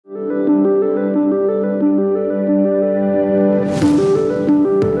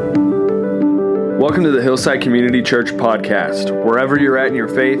Welcome to the Hillside Community Church podcast. Wherever you're at in your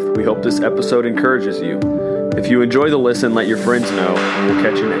faith, we hope this episode encourages you. If you enjoy the listen, let your friends know, and we'll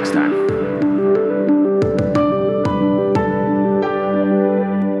catch you next time.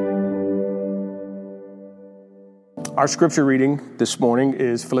 Our scripture reading this morning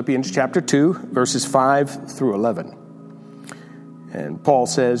is Philippians chapter 2, verses 5 through 11. And Paul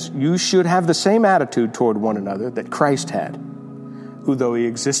says, "You should have the same attitude toward one another that Christ had, who, though he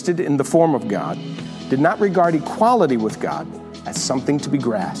existed in the form of God, did not regard equality with God as something to be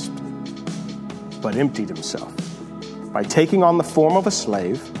grasped, but emptied himself by taking on the form of a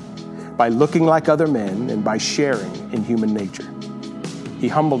slave, by looking like other men, and by sharing in human nature. He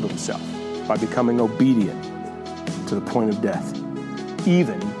humbled himself by becoming obedient to the point of death,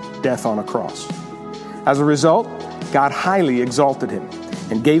 even death on a cross. As a result, God highly exalted him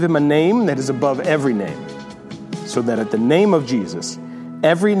and gave him a name that is above every name, so that at the name of Jesus,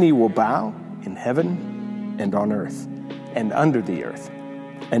 every knee will bow in heaven and on earth and under the earth,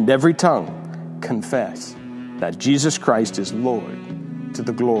 and every tongue confess that Jesus Christ is Lord, to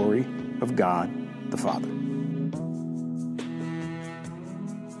the glory of God the Father."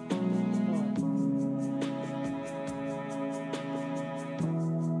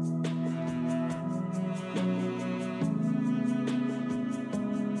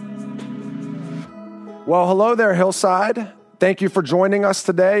 Well, hello there, Hillside. Thank you for joining us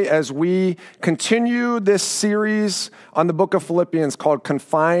today as we continue this series on the book of Philippians called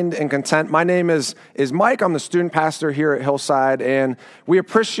Confined and Content. My name is Mike. I'm the student pastor here at Hillside, and we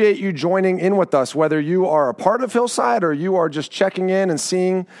appreciate you joining in with us, whether you are a part of Hillside or you are just checking in and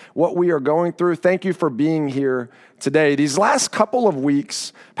seeing what we are going through. Thank you for being here today. These last couple of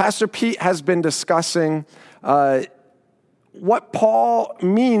weeks, Pastor Pete has been discussing what Paul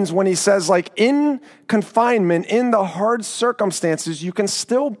means when he says, like, in confinement, in the hard circumstances, you can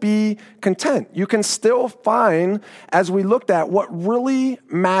still be content. You can still find, as we looked at, what really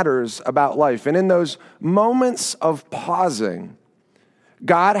matters about life. And in those moments of pausing,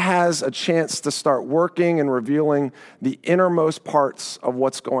 God has a chance to start working and revealing the innermost parts of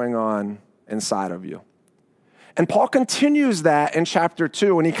what's going on inside of you. And Paul continues that in chapter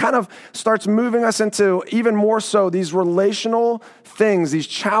 2, and he kind of starts moving us into even more so these relational things, these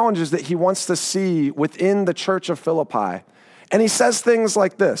challenges that he wants to see within the church of Philippi. And he says things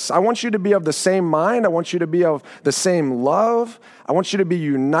like this: I want you to be of the same mind. I want you to be of the same love. I want you to be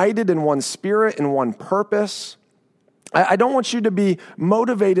united in one spirit and one purpose. I don't want you to be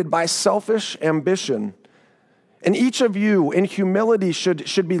motivated by selfish ambition. And each of you, in humility,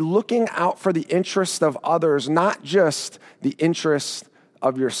 should be looking out for the interest of others, not just the interest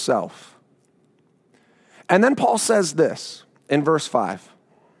of yourself. And then Paul says this in verse 5.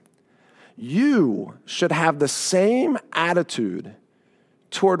 You should have the same attitude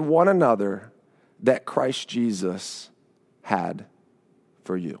toward one another that Jesus had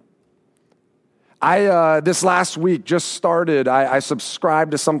for you. This last week just started, I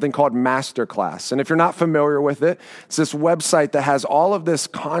subscribed to something called Masterclass. And if you're not familiar with it, it's this website that has all of this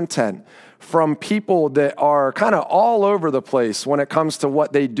content from people that are kind of all over the place when it comes to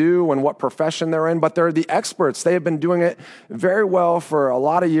what they do and what profession they're in, but they're the experts. They have been doing it very well for a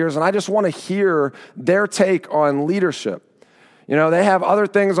lot of years, and I just want to hear their take on leadership. You know, they have other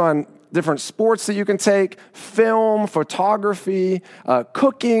things on different sports that you can take, film, photography,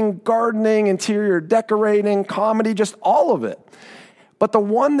 cooking, gardening, interior decorating, comedy, just all of it. But the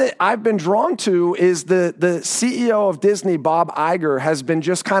one that I've been drawn to is the CEO of Disney, Bob Iger, has been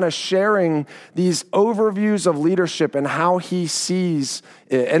just kind of sharing these overviews of leadership and how he sees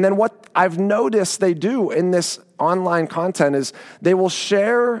it. And then what I've noticed they do in this online content is they will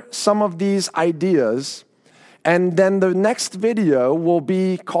share some of these ideas, and then the next video will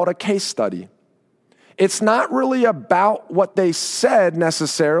be called a case study. It's not really about what they said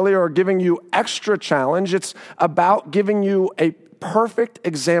necessarily or giving you extra challenge. It's about giving you a perfect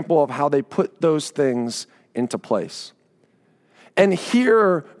example of how they put those things into place. And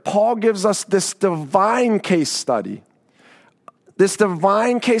here, Paul gives us this divine case study. This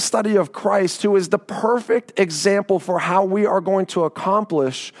divine case study of Christ, who is the perfect example for how we are going to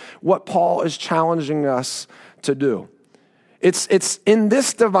accomplish what Paul is challenging us to do. It's in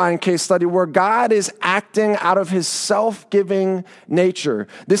this divine case study where God is acting out of his self-giving nature.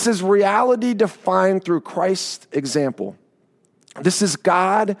 This is reality defined through Christ's example. This is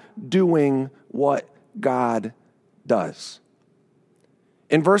God doing what God does.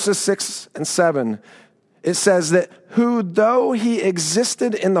 In verses 6 and 7, it says that who, though he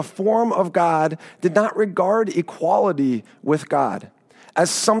existed in the form of God, did not regard equality with God as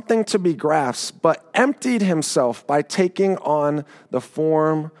something to be grasped, but emptied himself by taking on the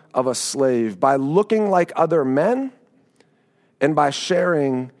form of a slave, by looking like other men, and by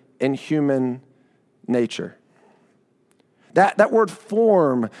sharing in human nature. That word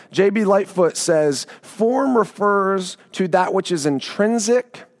form, J.B. Lightfoot says, form refers to that which is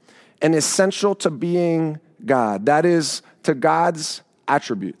intrinsic and essential to being God. That is, to God's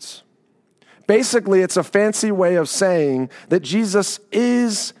attributes. Basically, it's a fancy way of saying that Jesus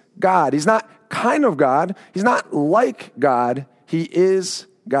is God. He's not kind of God. He's not like God. He is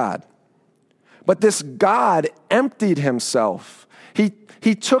God. But this God emptied himself.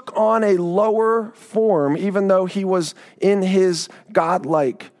 He took on a lower form, even though he was in his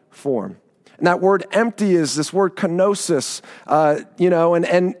godlike form. And that word empty is this word kenosis,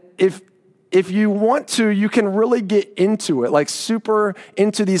 and if you want to, you can really get into it, like super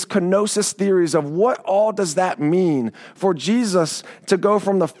into these kenosis theories of what all does that mean for Jesus to go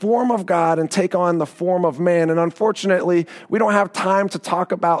from the form of God and take on the form of man. And unfortunately, we don't have time to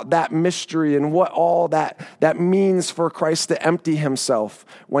talk about that mystery and what all that means for Christ to empty himself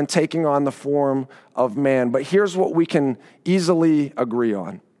when taking on the form of man. But here's what we can easily agree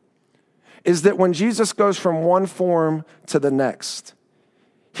on, is that when Jesus goes from one form to the next,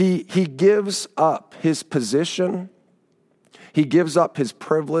 He gives up his position, he gives up his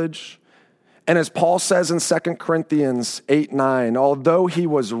privilege, and as Paul says in 2 Corinthians 8:9, although he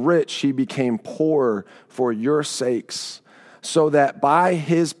was rich, he became poor for your sakes, so that by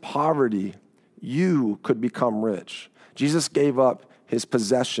his poverty you could become rich. Jesus gave up his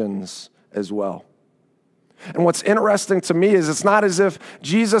possessions as well. And what's interesting to me is it's not as if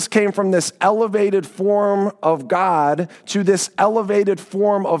Jesus came from this elevated form of God to this elevated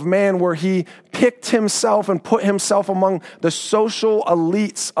form of man where he picked himself and put himself among the social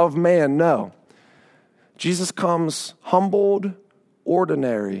elites of man. No. Jesus comes humbled,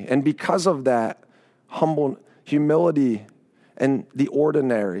 ordinary. And because of that, humility and the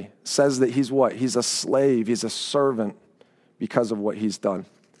ordinary says that he's what? He's a slave. He's a servant because of what he's done.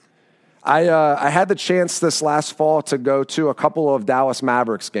 I had the chance this last fall to go to a couple of Dallas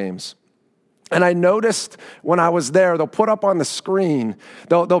Mavericks games. And I noticed when I was there, they'll put up on the screen,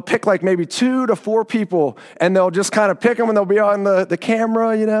 they'll pick like maybe 2 to 4 people, and they'll just kind of pick them, and they'll be on the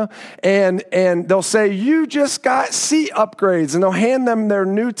camera, and they'll say, you just got seat upgrades, and they'll hand them their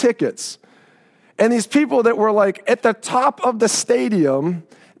new tickets. And these people that were like at the top of the stadium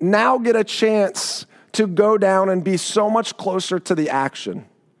now get a chance to go down and be so much closer to the action.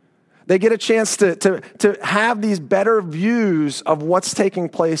 They get a chance to have these better views of what's taking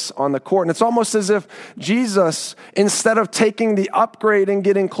place on the court. And it's almost as if Jesus, instead of taking the upgrade and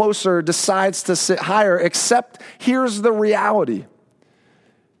getting closer, decides to sit higher, except here's the reality.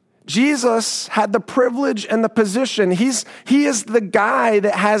 Jesus had the privilege and the position. He is the guy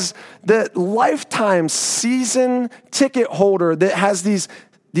that has the lifetime season ticket holder that has these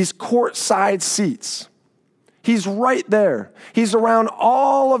courtside seats. He's right there. He's around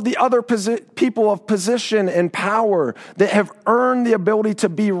all of the other people of position and power that have earned the ability to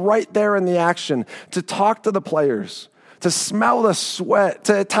be right there in the action, to talk to the players, to smell the sweat,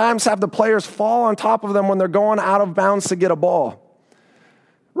 to at times have the players fall on top of them when they're going out of bounds to get a ball,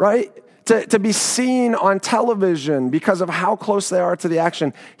 right? To be seen on television because of how close they are to the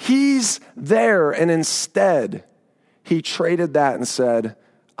action. He's there, and instead, he traded that and said,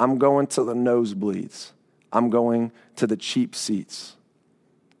 I'm going to the nosebleeds. I'm going to the cheap seats.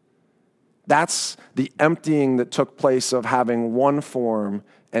 That's the emptying that took place of having one form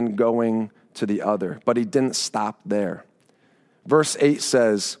and going to the other. But he didn't stop there. Verse 8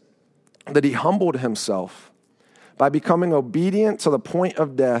 says that he humbled himself by becoming obedient to the point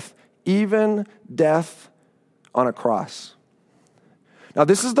of death, even death on a cross. Now,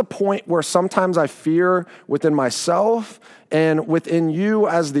 this is the point where sometimes I fear within myself and within you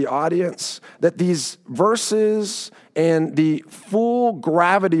as the audience that these verses and the full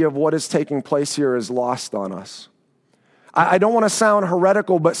gravity of what is taking place here is lost on us. I don't want to sound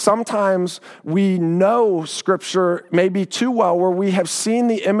heretical, but sometimes we know Scripture maybe too well, where we have seen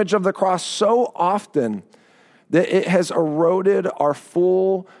the image of the cross so often that it has eroded our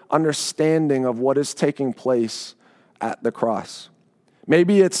full understanding of what is taking place at the cross.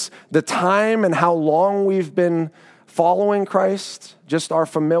 Maybe it's the time and how long we've been following Christ, just our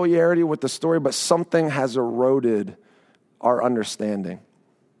familiarity with the story, but something has eroded our understanding.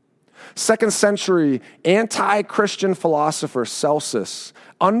 2nd century anti-Christian philosopher Celsus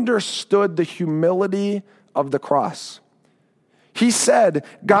understood the humility of the cross. He said,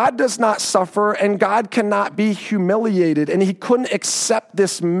 God does not suffer and God cannot be humiliated. And he couldn't accept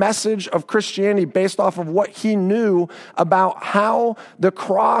this message of Christianity based off of what he knew about how the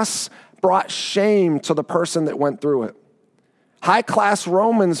cross brought shame to the person that went through it. High-class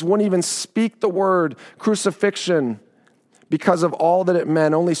Romans wouldn't even speak the word crucifixion because of all that it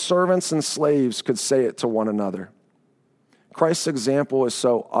meant. Only servants and slaves could say it to one another. Christ's example is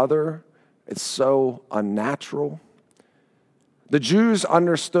so other, it's so unnatural. The Jews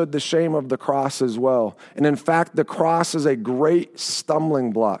understood the shame of the cross as well. And in fact, the cross is a great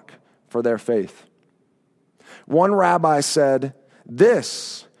stumbling block for their faith. One rabbi said,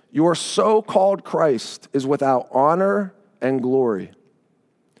 "This, your so-called Christ, is without honor and glory,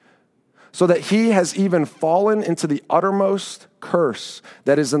 so that he has even fallen into the uttermost curse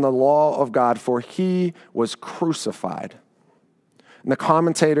that is in the law of God, for he was crucified." And the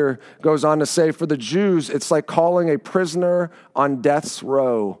commentator goes on to say, for the Jews, it's like calling a prisoner on death's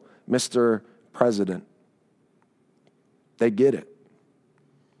row, Mr. President. They get it.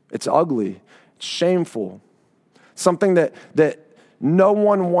 It's ugly. It's shameful. Something that no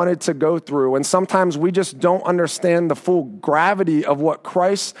one wanted to go through. And sometimes we just don't understand the full gravity of what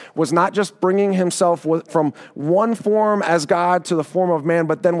Christ was not just bringing himself from one form as God to the form of man,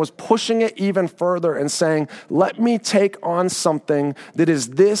 but then was pushing it even further and saying, let me take on something that is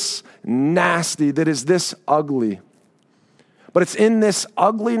this nasty, that is this ugly. But it's in this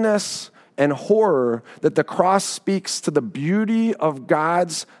ugliness and horror that the cross speaks to the beauty of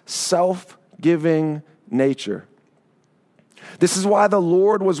God's self-giving nature. This is why the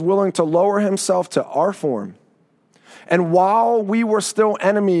Lord was willing to lower himself to our form. And while we were still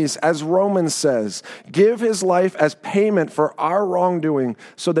enemies, as Romans says, give his life as payment for our wrongdoing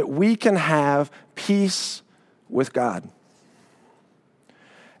so that we can have peace with God.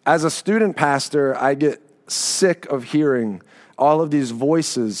 As a student pastor, I get sick of hearing all of these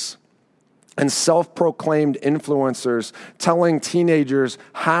voices and self-proclaimed influencers telling teenagers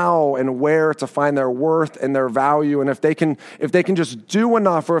how and where to find their worth and their value, and if they can just do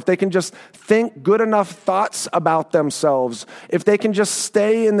enough, or if they can just think good enough thoughts about themselves, if they can just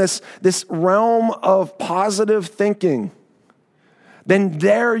stay in this realm of positive thinking, then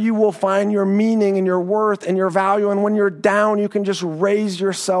there you will find your meaning and your worth and your value, and when you're down, you can just raise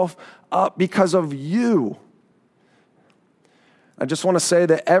yourself up because of you. I just want to say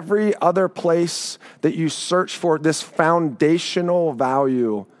that every other place that you search for this foundational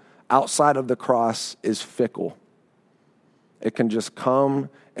value outside of the cross is fickle. It can just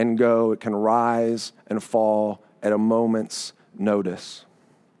come and go. It can rise and fall at a moment's notice.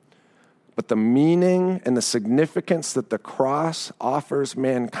 But the meaning and the significance that the cross offers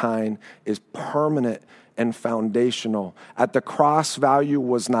mankind is permanent and foundational. At the cross, value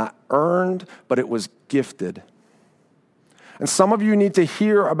was not earned, but it was gifted. And some of you need to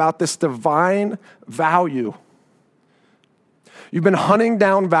hear about this divine value. You've been hunting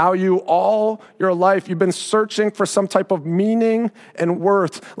down value all your life. You've been searching for some type of meaning and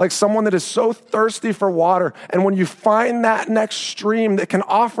worth, like someone that is so thirsty for water. And when you find that next stream that can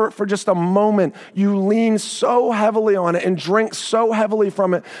offer it for just a moment, you lean so heavily on it and drink so heavily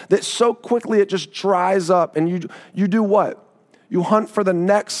from it that so quickly it just dries up. And you do what? You hunt for the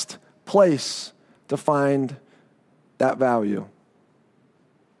next place to find that value.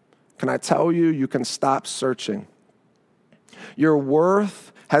 Can I tell you, you can stop searching. Your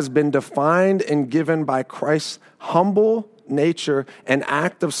worth has been defined and given by Christ's humble nature and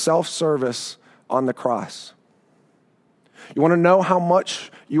act of self-service on the cross. You want to know how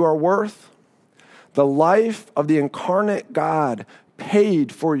much you are worth? The life of the incarnate God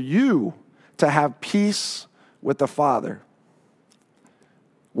paid for you to have peace with the Father.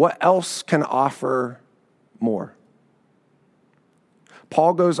 What else can offer more?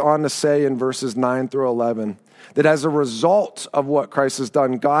 Paul goes on to say in verses 9 through 11 that as a result of what Christ has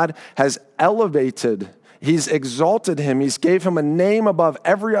done, God has elevated, he's exalted him, he's gave him a name above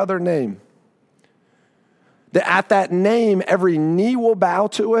every other name. That at that name, every knee will bow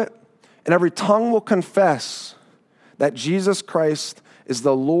to it and every tongue will confess that Jesus Christ is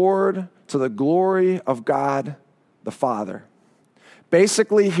the Lord to the glory of God the Father.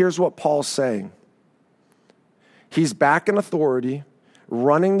 Basically, here's what Paul's saying. He's back in authority,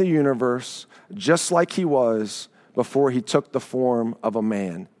 running the universe just like he was before he took the form of a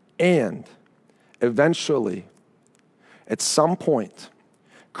man. And eventually, at some point,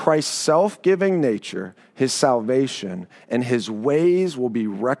 Christ's self-giving nature, his salvation, and his ways will be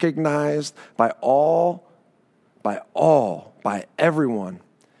recognized by everyone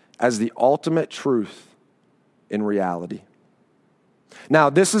as the ultimate truth in reality. Now,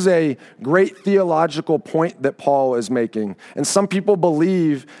 this is a great theological point that Paul is making. And some people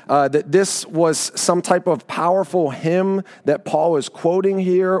believe that this was some type of powerful hymn that Paul is quoting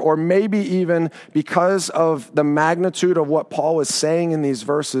here, or maybe even because of the magnitude of what Paul is saying in these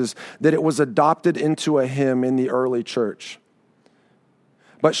verses, that it was adopted into a hymn in the early church.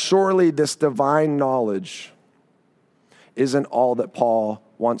 But surely this divine knowledge isn't all that Paul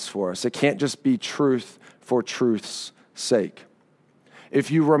wants for us. It can't just be truth for truth's sake. If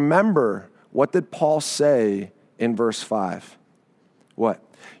you remember, what did Paul say in verse 5? What?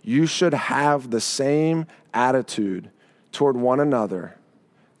 You should have the same attitude toward one another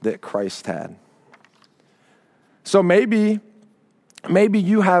that Christ had. So maybe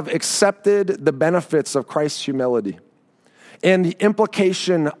you have accepted the benefits of Christ's humility and the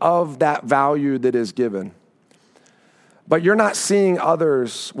implication of that value that is given. But you're not seeing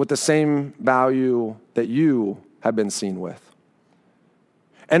others with the same value that you have been seen with.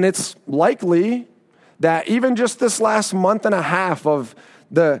 And it's likely that even just this last month and a half of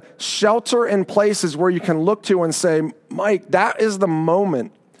the shelter in places where you can look to and say, Mike, that is the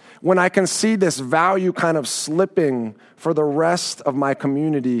moment when I can see this value kind of slipping for the rest of my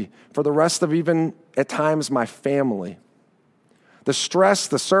community, for the rest of even at times my family. The stress,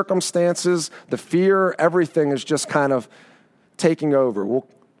 the circumstances, the fear, everything is just kind of taking over. Well,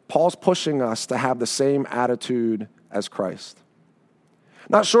 Paul's pushing us to have the same attitude as Christ.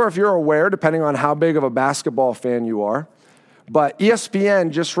 Not sure if you're aware, depending on how big of a basketball fan you are, but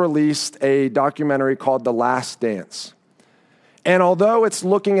ESPN just released a documentary called The Last Dance. And although it's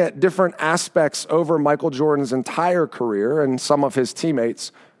looking at different aspects over Michael Jordan's entire career and some of his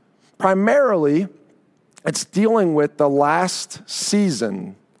teammates, primarily it's dealing with the last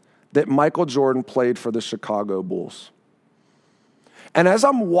season that Michael Jordan played for the Chicago Bulls. And as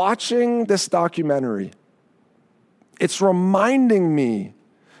I'm watching this documentary, it's reminding me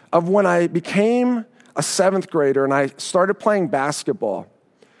of when I became a seventh grader and I started playing basketball.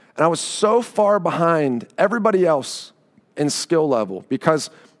 And I was so far behind everybody else in skill level because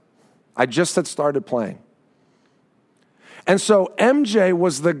I just had started playing. And so MJ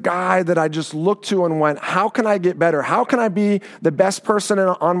was the guy that I just looked to and went, how can I get better? How can I be the best person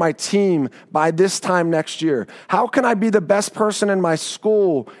on my team by this time next year? How can I be the best person in my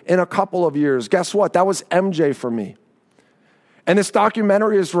school in a couple of years? Guess what? That was MJ for me. And this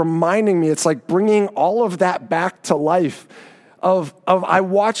documentary is reminding me, it's like bringing all of that back to life. I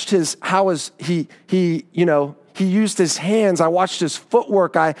watched he used his hands. I watched his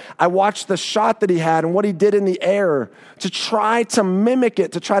footwork. I watched the shot that he had and what he did in the air to try to mimic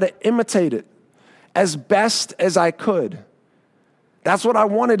it, to try to imitate it as best as I could. That's what I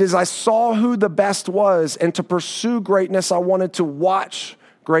wanted, is I saw who the best was, and to pursue greatness, I wanted to watch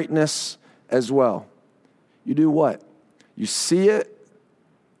greatness as well. You do what? You see it,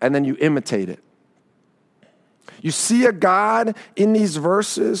 and then you imitate it. You see a God in these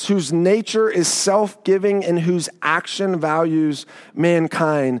verses whose nature is self-giving and whose action values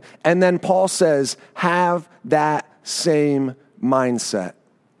mankind. And then Paul says, have that same mindset.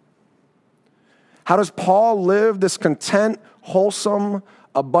 How does Paul live this content, wholesome,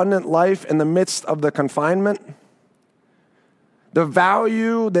 abundant life in the midst of the confinement? The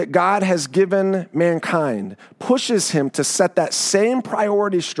value that God has given mankind pushes him to set that same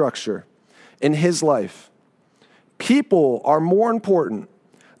priority structure in his life. People are more important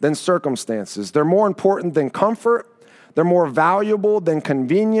than circumstances. They're more important than comfort. They're more valuable than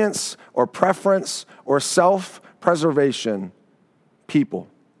convenience or preference or self-preservation. People.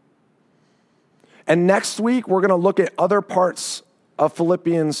 And next week, we're going to look at other parts of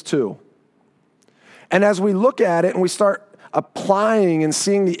Philippians 2. And as we look at it and we start applying and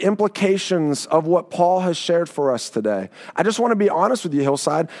seeing the implications of what Paul has shared for us today, I just want to be honest with you,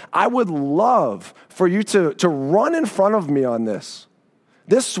 Hillside. I would love for you to run in front of me on this.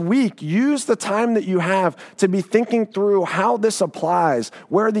 This week, use the time that you have to be thinking through how this applies,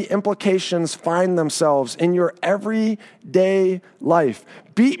 where the implications find themselves in your everyday life.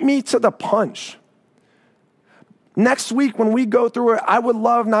 Beat me to the punch. Next week, when we go through it, I would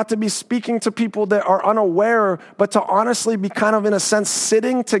love not to be speaking to people that are unaware, but to honestly be kind of, in a sense,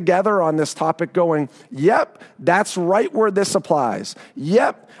 sitting together on this topic going, yep, that's right where this applies.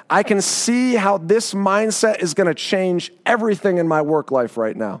 Yep, I can see how this mindset is going to change everything in my work life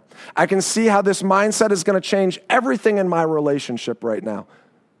right now. I can see how this mindset is going to change everything in my relationship right now.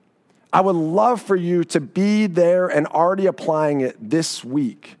 I would love for you to be there and already applying it this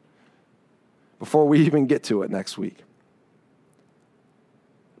week, before we even get to it next week.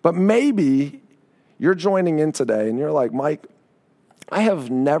 But maybe you're joining in today and you're like, Mike, I have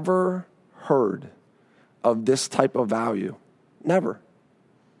never heard of this type of value. Never.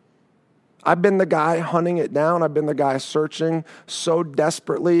 I've been the guy hunting it down. I've been the guy searching so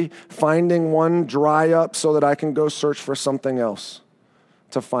desperately, finding one dry up so that I can go search for something else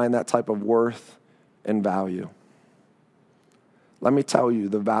to find that type of worth and value. Let me tell you,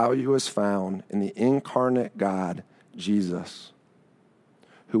 the value is found in the incarnate God, Jesus,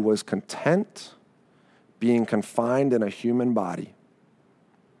 who was content being confined in a human body.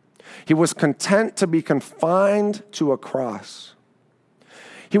 He was content to be confined to a cross.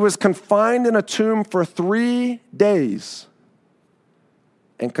 He was confined in a tomb for 3 days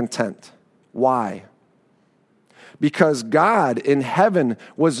and content. Why? Because God in heaven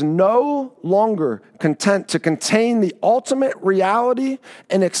was no longer content to contain the ultimate reality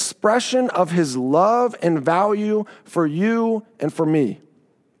and expression of his love and value for you and for me.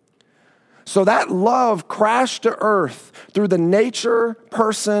 So that love crashed to earth through the nature,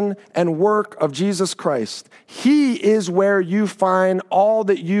 person, and work of Jesus Christ. He is where you find all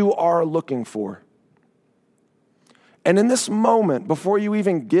that you are looking for. And in this moment, before you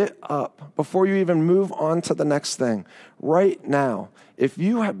even get up, before you even move on to the next thing, right now, if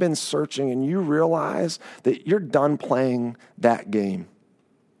you have been searching and you realize that you're done playing that game,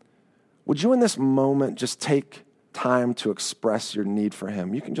 would you in this moment just take time to express your need for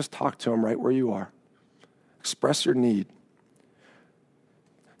him? You can just talk to him right where you are. Express your need.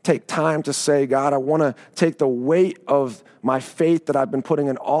 Take time to say, God, I want to take the weight of my faith that I've been putting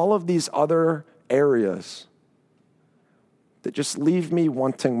in all of these other areas that just leave me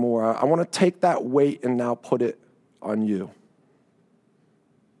wanting more. I want to take that weight and now put it on you.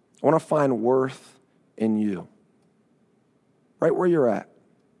 I want to find worth in you, right where you're at.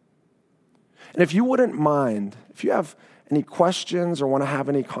 And if you wouldn't mind, if you have any questions or want to have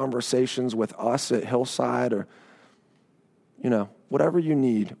any conversations with us at Hillside or, whatever you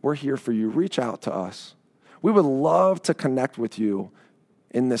need, we're here for you. Reach out to us. We would love to connect with you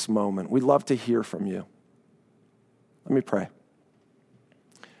in this moment. We'd love to hear from you. Let me pray.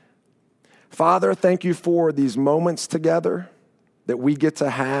 Father, thank you for these moments together that we get to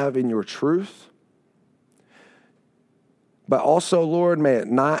have in your truth. But also, Lord, may it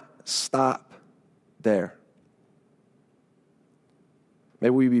not stop there. May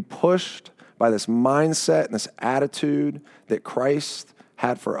we be pushed by this mindset and this attitude that Christ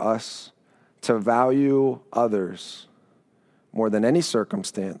had for us to value others more than any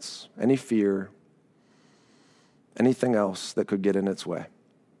circumstance, any fear, anything else that could get in its way.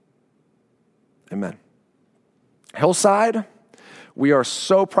 Amen. Hillside, we are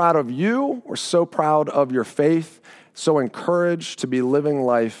so proud of you. We're so proud of your faith, so encouraged to be living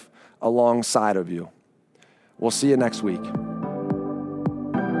life alongside of you. We'll see you next week.